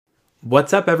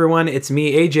What's up, everyone? It's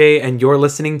me, AJ, and you're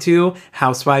listening to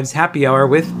Housewives Happy Hour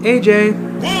with AJ.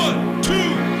 1, 2,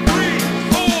 3,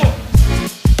 4.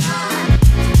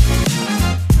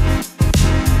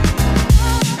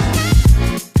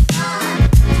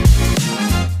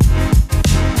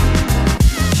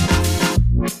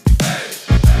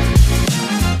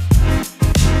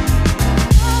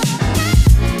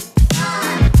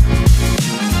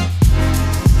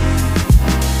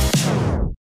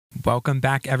 Welcome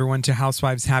back, everyone, to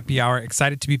Housewives Happy Hour.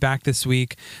 Excited to be back this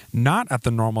week. Not at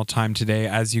the normal time today,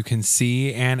 as you can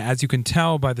see, and as you can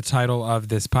tell by the title of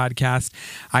this podcast,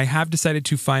 I have decided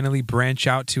to finally branch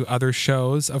out to other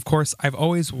shows. Of course, I've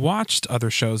always watched other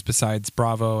shows besides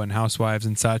Bravo and Housewives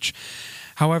and such.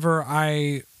 However,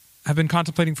 I have been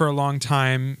contemplating for a long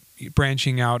time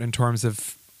branching out in terms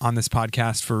of on this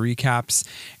podcast for recaps,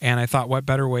 and I thought, what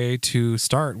better way to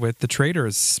start with the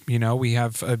Traitors? You know, we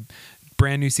have a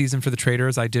brand new season for the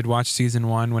Traitors. I did watch season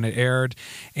 1 when it aired,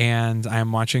 and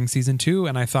I'm watching season 2,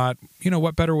 and I thought, you know,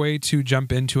 what better way to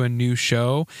jump into a new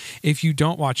show? If you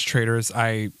don't watch Traitors,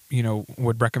 I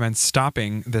would recommend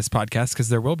stopping this podcast because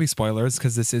there will be spoilers,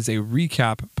 because this is a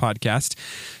recap podcast.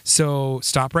 So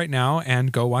stop right now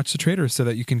and go watch the Traitors so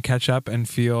that you can catch up and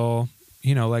feel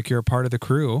like you're a part of the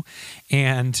crew.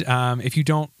 And if you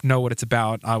don't know what it's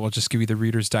about, I will just give you the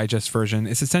Reader's Digest version.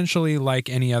 It's essentially like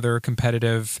any other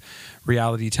competitive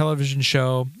reality television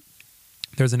show.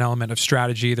 There's an element of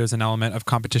strategy, there's an element of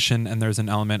competition, and there's an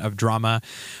element of drama.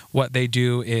 What they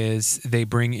do is they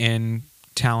bring in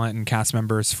talent and cast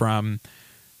members from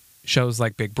shows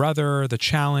like Big Brother, The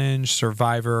Challenge,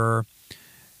 Survivor,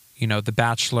 The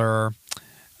Bachelor.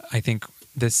 I think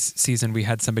this season we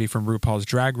had somebody from RuPaul's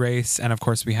Drag Race, and of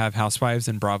course we have Housewives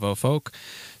and Bravo folk.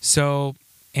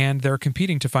 And they're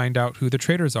competing to find out who the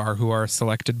Traitors are, who are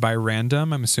selected by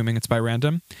random. I'm assuming it's by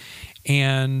random.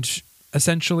 And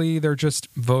essentially they're just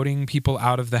voting people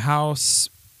out of the house,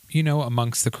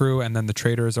 amongst the crew, and then the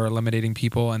Traitors are eliminating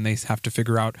people, and they have to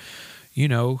figure out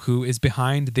who is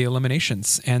behind the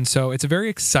eliminations. And so it's a very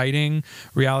exciting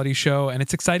reality show, and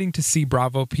it's exciting to see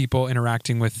Bravo people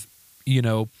interacting with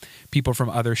people from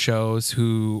other shows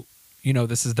who,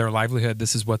 this is their livelihood,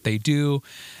 this is what they do,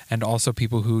 and also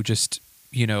people who just,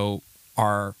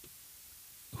 are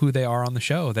who they are on the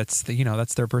show. That's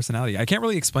that's their personality. I can't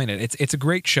really explain it. It's a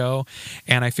great show,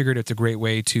 and I figured it's a great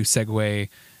way to segue,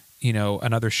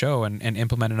 another show and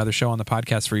implement another show on the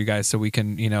podcast for you guys so we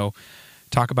can,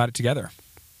 talk about it together.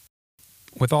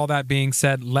 With all that being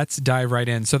said, let's dive right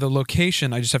in. So the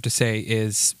location, I just have to say,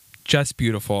 is just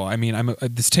beautiful. I mean,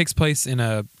 this takes place in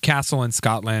a castle in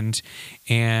Scotland,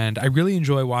 and I really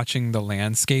enjoy watching the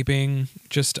landscaping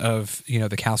just of,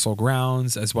 the castle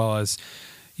grounds, as well as,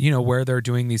 where they're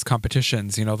doing these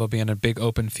competitions. They'll be in a big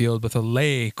open field with a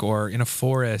lake or in a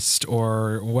forest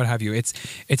or what have you.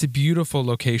 It's a beautiful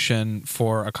location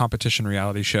for a competition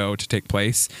reality show to take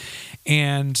place.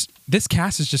 And this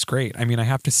cast is just great. I mean, I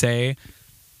have to say,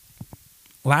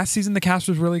 last season, the cast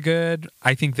was really good.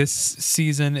 I think this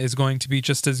season is going to be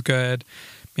just as good,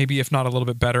 maybe if not a little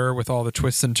bit better, with all the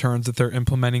twists and turns that they're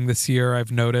implementing this year.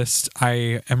 I've noticed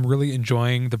I am really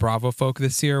enjoying the Bravo folk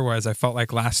this year, whereas I felt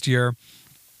like last year,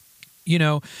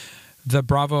 the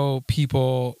Bravo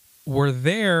people were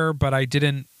there, but I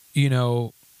didn't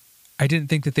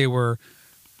think that they were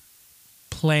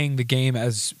playing the game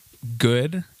as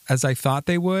good as I thought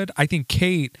they would. I think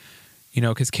Kate,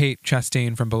 because Kate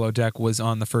Chastain from Below Deck was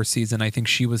on the first season. I think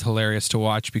she was hilarious to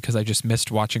watch because I just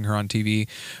missed watching her on TV.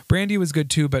 Brandy was good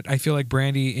too, but I feel like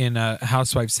Brandy in a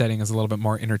housewife setting is a little bit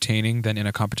more entertaining than in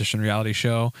a competition reality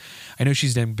show. I know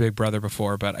she's done Big Brother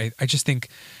before, but I just think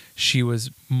she was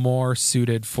more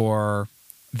suited for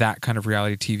that kind of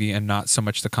reality TV and not so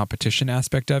much the competition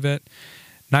aspect of it.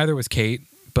 Neither was Kate.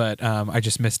 But I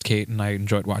just missed Kate, and I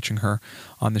enjoyed watching her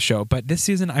on the show. But this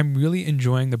season, I'm really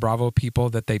enjoying the Bravo people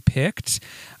that they picked.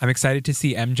 I'm excited to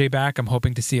see MJ back. I'm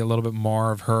hoping to see a little bit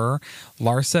more of her.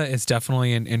 Larsa is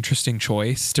definitely an interesting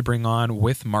choice to bring on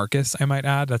with Marcus, I might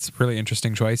add. That's a really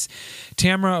interesting choice.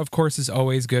 Tamra, of course, is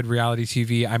always good reality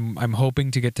TV. I'm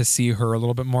hoping to get to see her a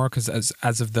little bit more because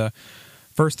as of the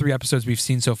first 3 episodes we've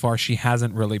seen so far, she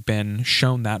hasn't really been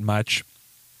shown that much.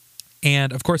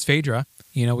 And, of course, Phaedra.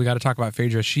 We got to talk about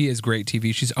Phaedra. She is great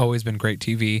TV. She's always been great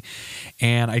TV.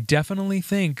 And I definitely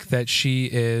think that she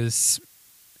is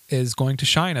going to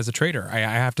shine as a traitor. I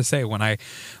have to say,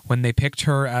 when they picked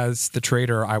her as the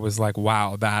traitor, I was like,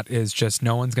 wow, that is just,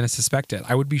 no one's going to suspect it.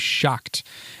 I would be shocked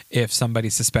if somebody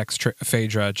suspects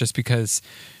Phaedra, just because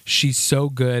she's so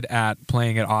good at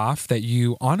playing it off that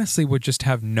you honestly would just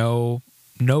have no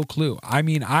clue. I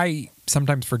mean, I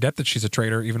sometimes forget that she's a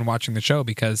traitor even watching the show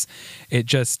because it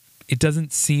it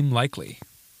doesn't seem likely.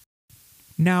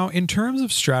 Now, in terms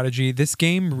of strategy, this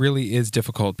game really is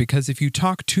difficult because if you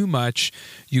talk too much,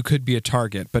 you could be a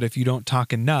target. But if you don't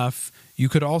talk enough, you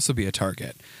could also be a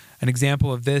target. An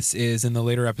example of this is in the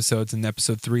later episodes, in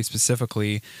episode 3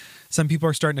 specifically, some people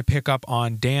are starting to pick up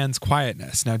on Dan's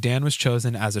quietness. Now, Dan was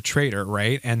chosen as a traitor,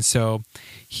 right? And so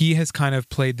he has kind of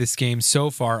played this game so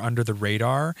far under the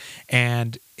radar,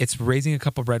 and it's raising a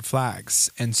couple of red flags.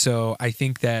 And so I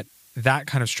think that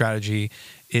kind of strategy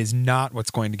is not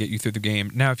what's going to get you through the game.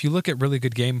 Now, if you look at really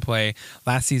good gameplay,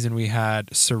 last season we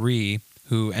had Sari,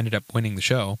 who ended up winning the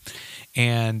show,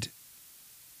 and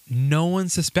no one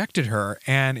suspected her.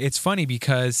 And it's funny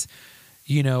because,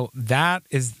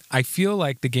 I feel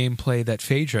like the gameplay that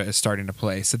Phaedra is starting to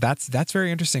play. So that's very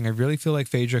interesting. I really feel like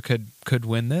Phaedra could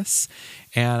win this,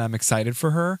 and I'm excited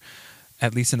for her.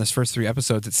 At least in this first 3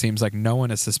 episodes, it seems like no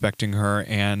one is suspecting her,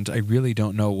 and I really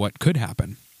don't know what could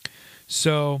happen.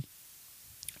 So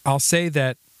I'll say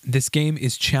that this game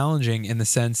is challenging in the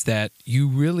sense that you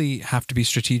really have to be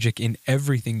strategic in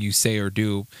everything you say or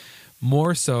do,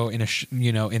 more so in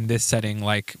in this setting.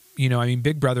 Like,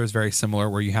 Big Brother is very similar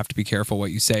where you have to be careful what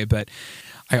you say, but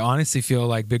I honestly feel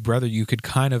like Big Brother, you could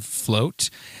kind of float,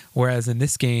 whereas in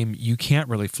this game, you can't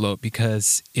really float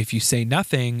because if you say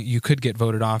nothing, you could get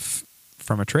voted off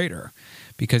from a traitor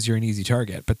because you're an easy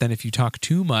target. But then if you talk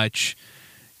too much,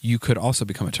 you could also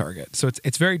become a target. So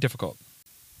it's very difficult.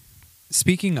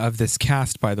 Speaking of this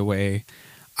cast, by the way,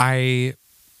 I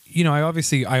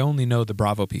only know the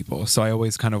Bravo people, so I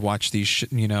always kind of watch these,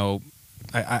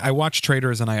 I watch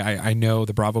Traitors and I know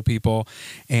the Bravo people,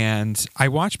 and I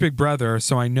watch Big Brother,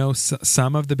 so I know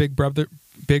some of the Big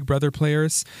Brother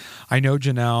players. I know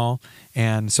Janelle,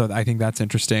 and so I think that's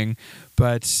interesting,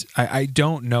 but I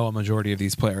don't know a majority of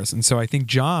these players. And so I think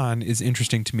John is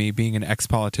interesting to me. Being an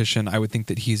ex-politician, I would think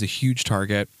that he's a huge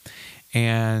target,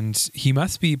 and he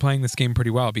must be playing this game pretty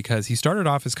well because he started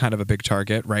off as kind of a big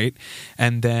target, right?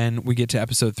 And then we get to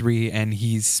episode 3 and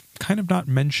he's kind of not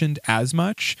mentioned as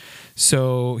much.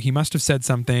 So he must have said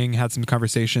something, had some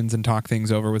conversations and talked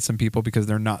things over with some people because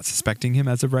they're not suspecting him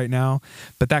as of right now.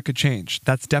 But that could change.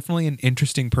 That's definitely an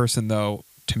interesting person, though,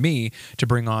 to me, to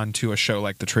bring on to a show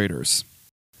like The Traitors.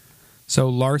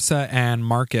 So Larsa and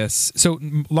Marcus. So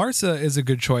Larsa is a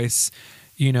good choice,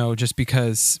 just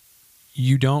because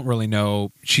you don't really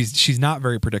know. She's not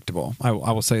very predictable. I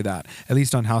will say that. At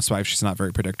least on Housewives, she's not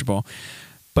very predictable.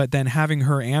 But then having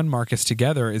her and Marcus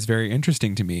together is very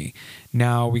interesting to me.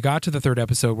 Now, we got to the 3rd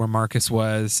episode where Marcus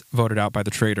was voted out by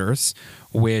the Traitors,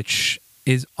 which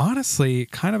is honestly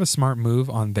kind of a smart move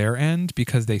on their end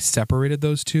because they separated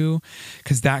those two,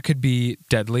 because that could be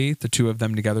deadly, the two of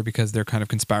them together, because they're kind of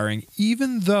conspiring,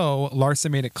 even though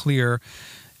Larsa made it clear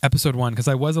episode 1, because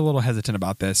I was a little hesitant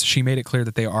about this. She made it clear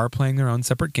that they are playing their own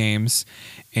separate games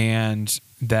and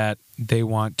that they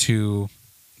want to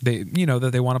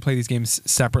play these games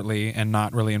separately and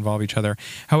not really involve each other.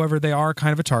 However, they are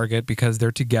kind of a target because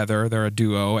they're together, they're a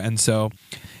duo, and so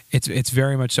it's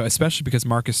very much so, especially because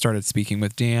Marcus started speaking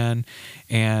with Dan,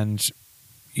 and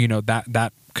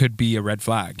that could be a red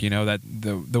flag. That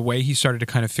the way he started to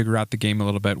kind of figure out the game a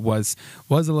little bit was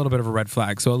a little bit of a red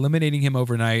flag. So eliminating him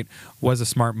overnight was a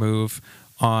smart move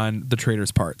on the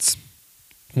Traitors' parts.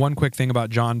 One quick thing about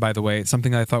John, by the way,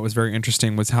 something I thought was very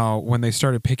interesting was how when they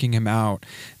started picking him out,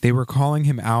 they were calling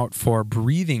him out for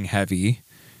breathing heavy,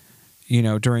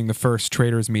 during the first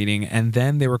Traitors meeting, and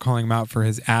then they were calling him out for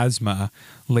his asthma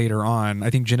later on. I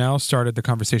think Janelle started the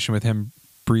conversation with him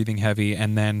breathing heavy,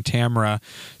 and then Tamara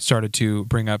started to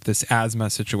bring up this asthma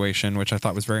situation, which I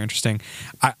thought was very interesting.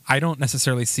 I don't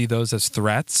necessarily see those as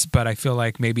threats, but I feel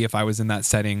like maybe if I was in that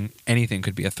setting, anything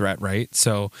could be a threat, right?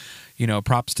 So,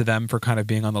 props to them for kind of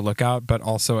being on the lookout, but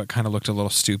also it kind of looked a little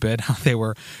stupid how they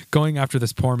were going after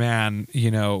this poor man,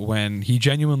 when he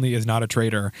genuinely is not a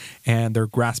traitor, and they're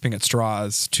grasping at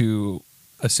straws to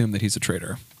assume that he's a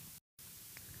traitor.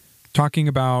 Talking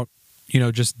about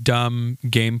just dumb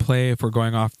gameplay, if we're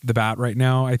going off the bat right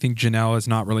now, I think Janelle is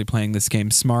not really playing this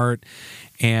game smart.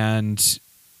 And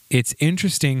it's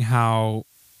interesting how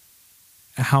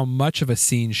much of a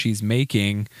scene she's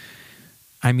making.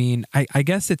 I mean, I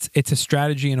guess it's a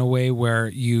strategy in a way where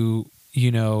if you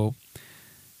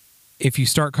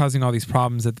start causing all these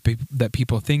problems that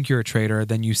people think you're a traitor,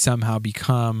 then you somehow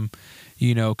become,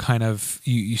 kind of,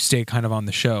 you stay kind of on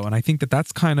the show. And I think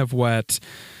that's kind of what,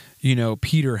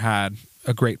 Peter had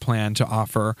a great plan to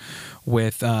offer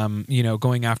with,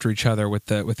 going after each other with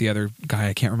the other guy.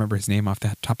 I can't remember his name off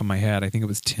the top of my head. I think it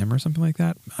was Tim or something like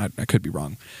that. I could be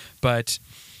wrong, but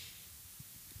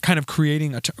kind of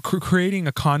creating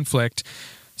a conflict.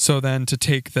 So then to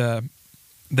take the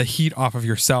the heat off of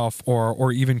yourself,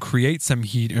 or even create some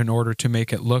heat in order to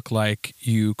make it look like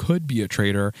you could be a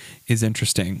traitor is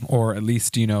interesting, or at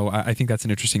least, I think that's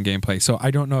an interesting gameplay. So I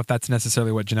don't know if that's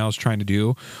necessarily what Janelle's trying to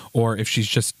do, or if she's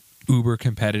just uber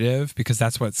competitive, because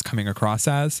that's what it's coming across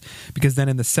as. Because then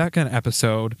in the second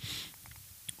episode,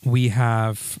 we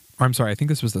have, or I'm sorry, I think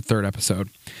this was the third episode,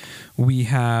 we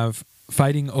have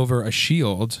fighting over a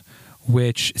shield,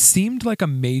 which seemed like a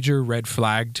major red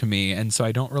flag to me. And so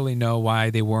I don't really know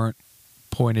why they weren't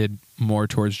pointed more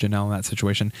towards Janelle in that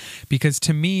situation. Because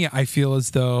to me, I feel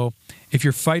as though if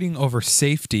you're fighting over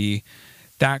safety,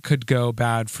 that could go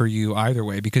bad for you either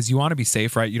way, because you want to be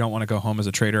safe, right? You don't want to go home as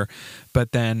a traitor,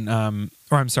 but then,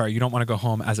 or I'm sorry, you don't want to go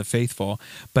home as a faithful,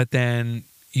 but then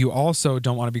you also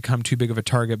don't want to become too big of a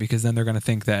target, because then they're going to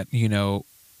think that,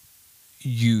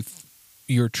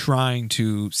 you're trying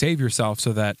to save yourself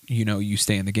so that, you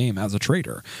stay in the game as a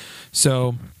traitor.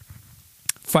 So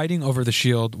fighting over the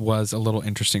shield was a little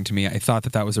interesting to me. I thought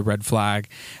that was a red flag,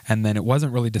 and then it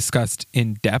wasn't really discussed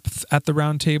in depth at the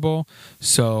round table.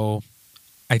 So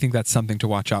I think that's something to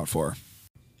watch out for.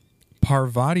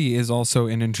 Parvati is also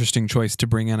an interesting choice to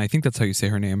bring in. I think that's how you say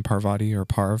her name, Parvati or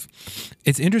Parv.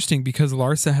 It's interesting because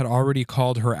Larsa had already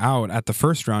called her out at the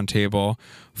first round table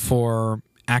for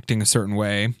acting a certain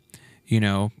way,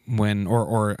 when,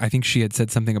 or I think she had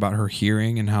said something about her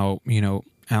hearing and how,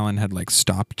 Alan had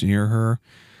stopped near her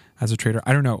as a traitor.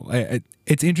 I don't know.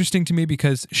 It's interesting to me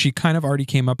because she kind of already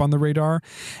came up on the radar.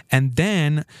 And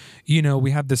then,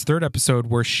 we have this third episode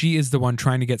where she is the one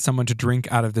trying to get someone to drink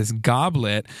out of this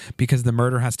goblet because the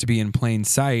murder has to be in plain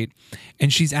sight.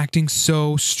 And she's acting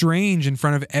so strange in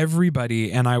front of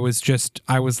everybody. And I was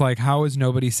like, how is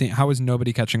nobody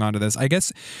catching on to this? I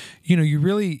guess,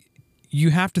 you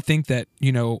have to think that,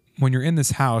 when you're in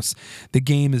this house, the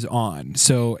game is on.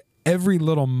 So every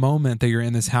little moment that you're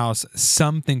in this house,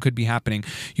 something could be happening.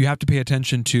 You have to pay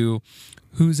attention to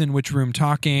who's in which room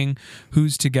talking,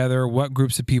 who's together, what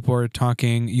groups of people are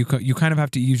talking. You kind of have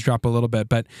to eavesdrop a little bit,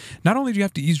 but not only do you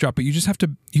have to eavesdrop, but you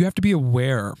have to be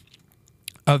aware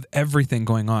of everything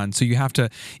going on. So you have to,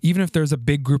 even if there's a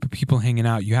big group of people hanging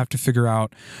out, you have to figure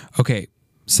out, okay,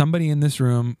 somebody in this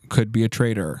room could be a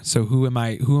traitor. So who am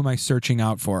I searching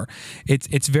out for?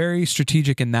 It's very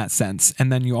strategic in that sense.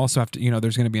 And then you also have to,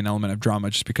 there's going to be an element of drama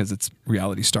just because it's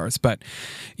reality stars. But,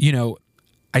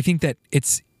 I think that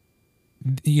it's,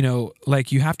 you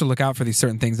have to look out for these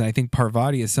certain things. And I think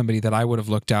Parvati is somebody that I would have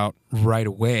looked out right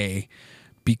away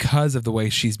because of the way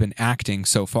she's been acting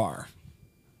so far.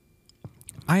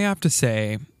 I have to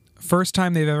say, first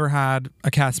time they've ever had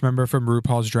a cast member from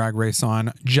RuPaul's Drag Race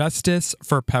on. Justice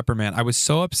for Peppermint. I was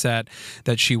so upset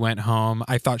that she went home.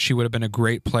 I thought she would have been a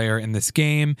great player in this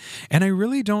game. And I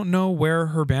really don't know where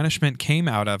her banishment came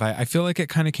out of. I feel like it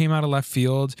kind of came out of left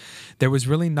field. There was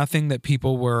really nothing that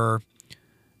people were,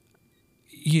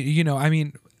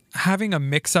 having a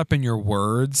mix up in your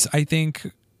words, I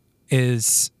think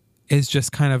is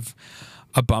just kind of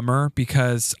a bummer,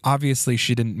 because obviously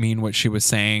she didn't mean what she was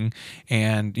saying,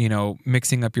 and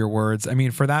mixing up your words. I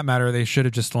mean, for that matter, they should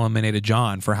have just eliminated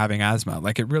John for having asthma.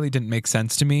 It really didn't make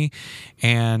sense to me.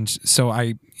 And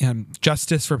so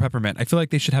Justice for Peppermint. I feel like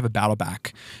they should have a battle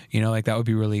back, that would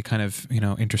be really kind of,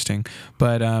 interesting.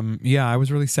 But I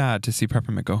was really sad to see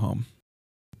Peppermint go home.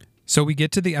 So we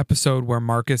get to the episode where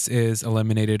Marcus is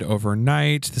eliminated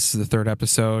overnight. This is the third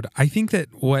episode. I think that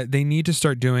what they need to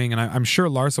start doing, and I'm sure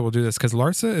Larsa will do this, because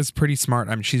Larsa is pretty smart.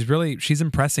 I mean, she's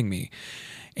impressing me,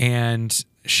 and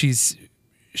she's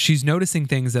noticing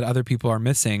things that other people are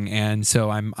missing, and so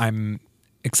I'm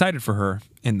excited for her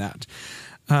in that.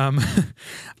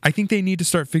 I think they need to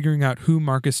start figuring out who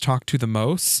Marcus talked to the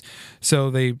most. So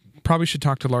they probably should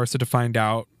talk to Larsa to find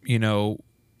out,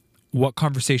 what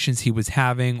conversations he was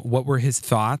having, what were his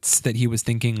thoughts that he was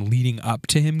thinking leading up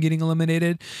to him getting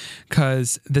eliminated,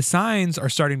 because the signs are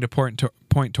starting to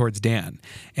point towards Dan.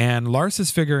 And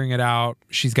Larsa's figuring it out.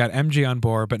 She's got MJ on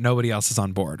board, but nobody else is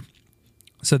on board.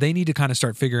 So they need to kind of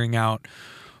start figuring out,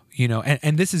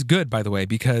 and this is good, by the way,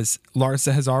 because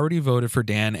Larsa has already voted for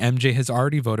Dan. MJ has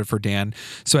already voted for Dan.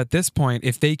 So at this point,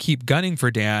 if they keep gunning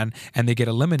for Dan and they get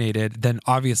eliminated, then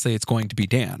obviously it's going to be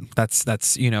Dan.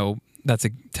 That's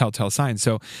a telltale sign.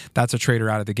 So that's a traitor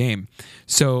out of the game.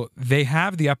 So they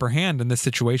have the upper hand in this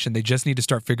situation. They just need to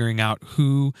start figuring out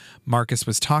who Marcus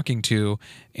was talking to,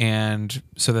 and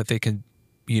so that they can,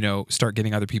 start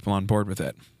getting other people on board with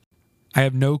it. I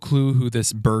have no clue who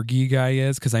this Bergie guy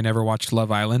is because I never watched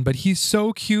Love Island, but he's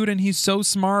so cute and he's so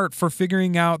smart for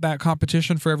figuring out that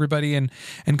competition for everybody and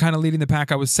kind of leading the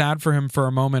pack. I was sad for him for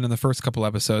a moment in the first couple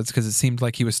episodes because it seemed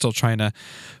like he was still trying to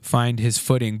find his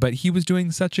footing, but he was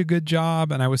doing such a good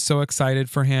job and I was so excited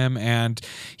for him, and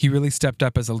he really stepped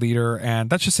up as a leader, and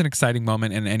that's just an exciting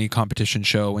moment in any competition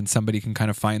show when somebody can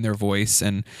kind of find their voice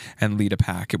and lead a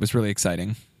pack. It was really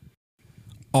exciting.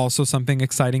 Also, something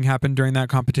exciting happened during that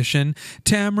competition.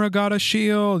 Tamra got a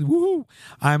shield. Woo!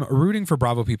 I'm rooting for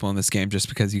Bravo people in this game just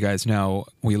because you guys know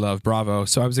we love Bravo.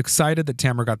 So I was excited that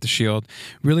Tamra got the shield.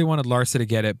 Really wanted Larsa to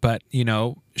get it, but, you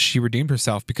know, she redeemed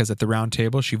herself because at the round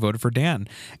table, she voted for Dan.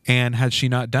 And had she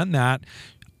not done that,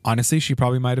 honestly, she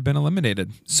probably might have been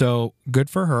eliminated. So good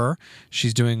for her.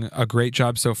 She's doing a great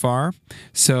job so far.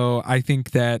 So I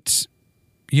think that,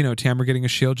 you know, Tamra getting a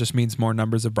shield just means more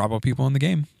numbers of Bravo people in the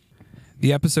game.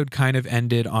 The episode kind of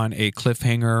ended on a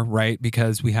cliffhanger, right?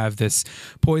 Because we have this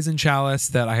poison chalice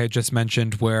that I had just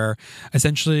mentioned where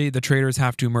essentially the traitors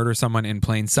have to murder someone in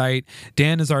plain sight.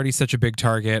 Dan is already such a big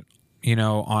target, you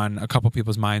know, on a couple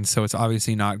people's minds, so it's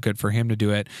obviously not good for him to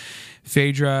do it.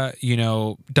 Phaedra, you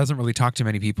know, doesn't really talk to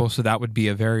many people, so that would be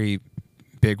a very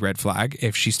big red flag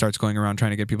if she starts going around trying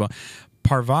to get people.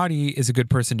 Parvati is a good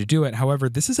person to do it. However,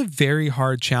 this is a very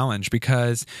hard challenge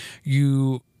because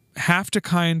you have to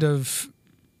kind of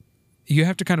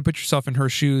put yourself in her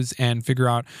shoes and figure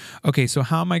out, okay, so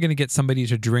how am I going to get somebody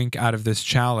to drink out of this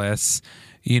chalice,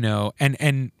 you know,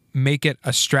 and make it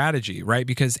a strategy, right?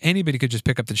 Because anybody could just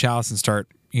pick up the chalice and start,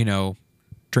 you know,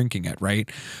 drinking it,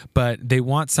 right? But they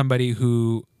want somebody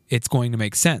who it's going to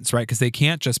make sense, right? Because they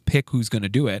can't just pick who's going to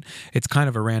do it. It's kind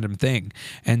of a random thing.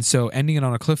 And so ending it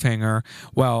on a cliffhanger,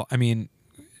 well, I mean,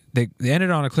 they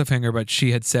ended on a cliffhanger, but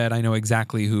she had said, I know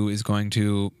exactly who is going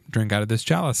to drink out of this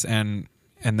chalice. And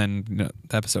then, you know,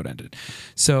 the episode ended.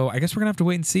 So I guess we're going to have to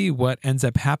wait and see what ends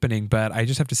up happening. But I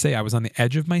just have to say I was on the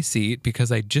edge of my seat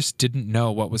because I just didn't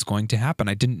know what was going to happen.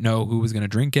 I didn't know who was going to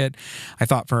drink it. I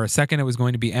thought for a second it was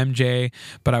going to be MJ,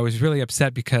 but I was really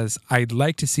upset because I'd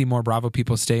like to see more Bravo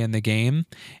people stay in the game.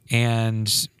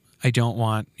 And I don't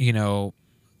want, you know,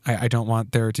 I don't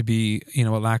want there to be, you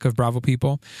know, a lack of Bravo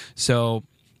people. So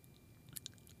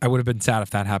I would have been sad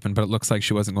if that happened, but it looks like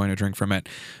she wasn't going to drink from it.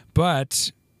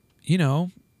 But, you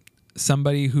know,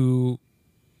 somebody who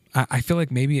I feel like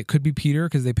maybe it could be Peter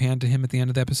because they panned to him at the end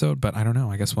of the episode, but I don't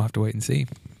know. I guess we'll have to wait and see.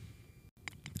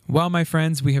 Well, my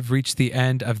friends, we have reached the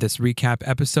end of this recap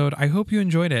episode. I hope you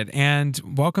enjoyed it, and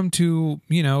welcome to,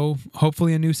 you know,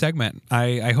 hopefully a new segment.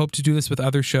 I hope to do this with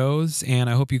other shows,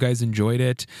 and I hope you guys enjoyed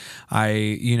it.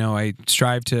 I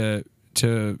strive to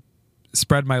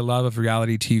spread my love of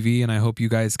reality TV, and I hope you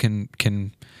guys can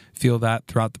feel that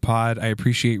throughout the pod. I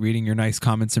appreciate reading your nice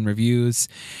comments and reviews,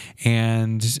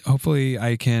 and hopefully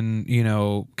I can, you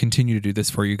know, continue to do this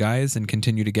for you guys and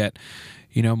continue to get,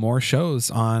 you know, more shows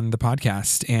on the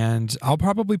podcast. And I'll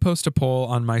probably post a poll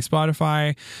on my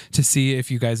Spotify to see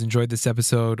if you guys enjoyed this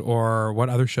episode or what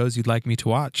other shows you'd like me to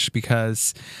watch,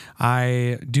 because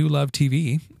I do love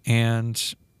TV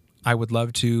and I would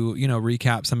love to, you know,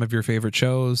 recap some of your favorite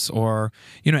shows or,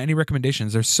 you know, any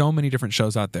recommendations. There's so many different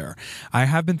shows out there. I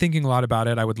have been thinking a lot about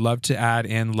it. I would love to add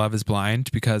in Love is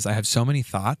Blind because I have so many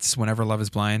thoughts whenever Love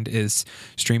is Blind is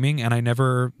streaming and I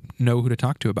never know who to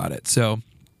talk to about it. So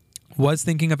was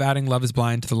thinking of adding Love is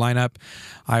Blind to the lineup.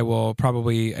 I will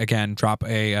probably, again, drop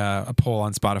a poll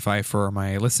on Spotify for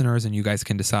my listeners, and you guys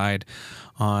can decide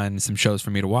on some shows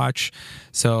for me to watch.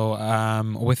 So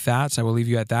with that, I will leave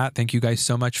you at that. Thank you guys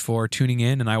so much for tuning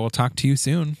in, and I will talk to you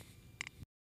soon.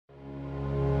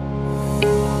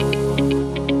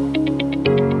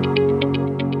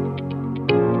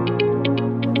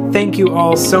 Thank you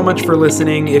all so much for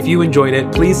listening. If you enjoyed it,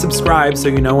 please subscribe so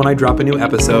you know when I drop a new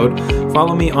episode.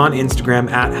 Follow me on Instagram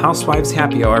at Housewives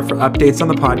Happy Hour for updates on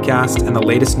the podcast and the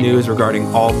latest news regarding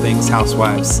all things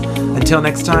Housewives. Until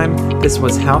next time, this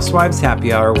was Housewives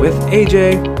Happy Hour with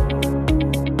AJ.